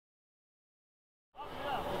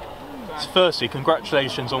So firstly,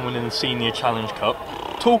 congratulations on winning the Senior Challenge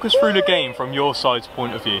Cup. Talk us through the game from your side's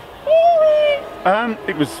point of view.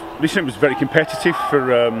 It was very competitive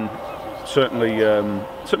for certainly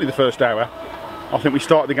the first hour. I think we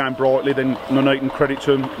started the game brightly, then Nuneaton, credit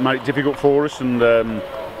to them, made it difficult for us, and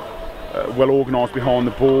well organised behind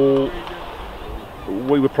the ball.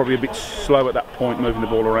 We were probably a bit slow at that point moving the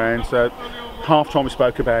ball around, so half time we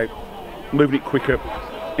spoke about moving it quicker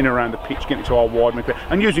in and around the pitch, getting it to our wide man,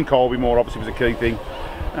 and using Colby more obviously was a key thing.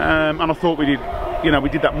 And I thought we did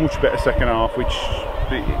that much better second half, which,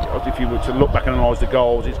 if you were to look back and analyse the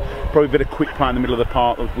goals, it's probably a bit of quick play in the middle of the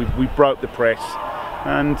park. We broke the press,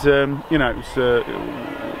 and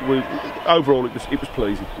overall it was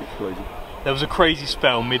pleasing. There was a crazy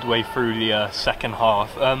spell midway through the second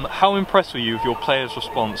half. How impressed were you with your players'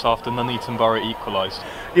 response after Nuneaton Borough equalised?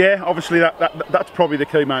 Yeah, obviously that's probably the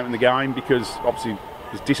key moment in the game, because obviously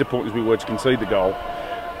as disappointed as we were to concede the goal,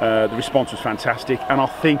 the response was fantastic, and I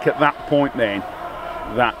think at that point then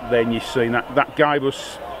you've seen that gave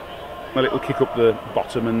us a little kick up the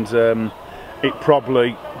bottom, and it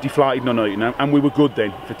probably deflated Nuneaton, and we were good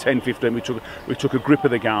then for 10-15. We took a grip of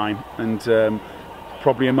the game, and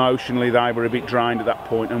probably emotionally they were a bit drained at that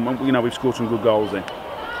point, and we've scored some good goals then.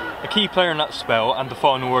 A key player in that spell and the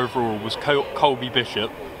final overall was Colby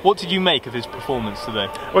Bishop. What did you make of his performance today?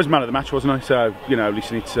 Well, he was man of the match, wasn't he? So,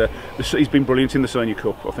 listen, he's been brilliant in the Senior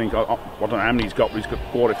Cup. I think, I don't know how many he's got, but he's got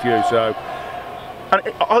quite a few. So, and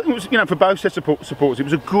it was, for both sets of supporters, it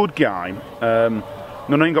was a good game.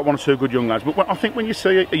 Nuneaton got one or two good young lads, but I think when you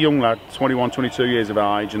see a young lad, 21, 22 years of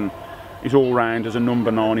age, and he's all round as a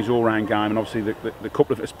number 9, his all round game, and obviously the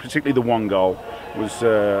couple of, particularly the one goal, was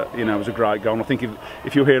was a great goal. And I think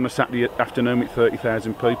if you're here on a Saturday afternoon with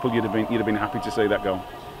 30,000 people, you'd have been happy to see that goal.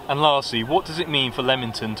 And lastly, what does it mean for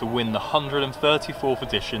Leamington to win the 134th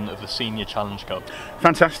edition of the Senior Challenge Cup?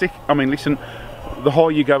 Fantastic. I mean, listen, the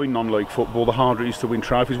higher you go in non-league football, the harder it is to win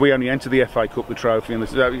trophies. We only enter the FA Cup, the trophy, and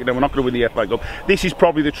we're not going to win the FA Cup. This is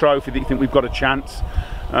probably the trophy that you think we've got a chance.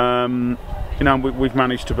 We've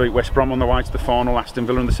managed to beat West Brom on the way to the final. Aston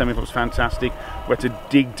Villa in the semi-final was fantastic. We had to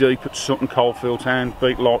dig deep at Sutton Coldfield Town,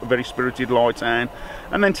 beat a very spirited Light Town,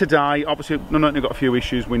 and then today, obviously, Nuneaton got a few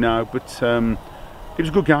issues, we know, but it was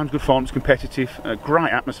a good game, good fun, it was competitive,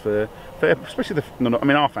 great atmosphere, especially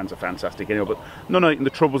our fans are fantastic anyway, but Nuneaton, the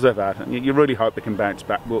troubles they've had, and you really hope they can bounce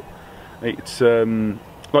back, but it's,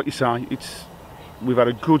 like you say, we've had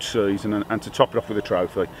a good season, and to top it off with a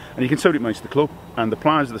trophy, and you can see what it means to the club, and the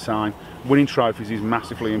players are the same. Winning trophies is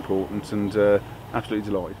massively important, and absolutely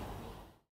delighted.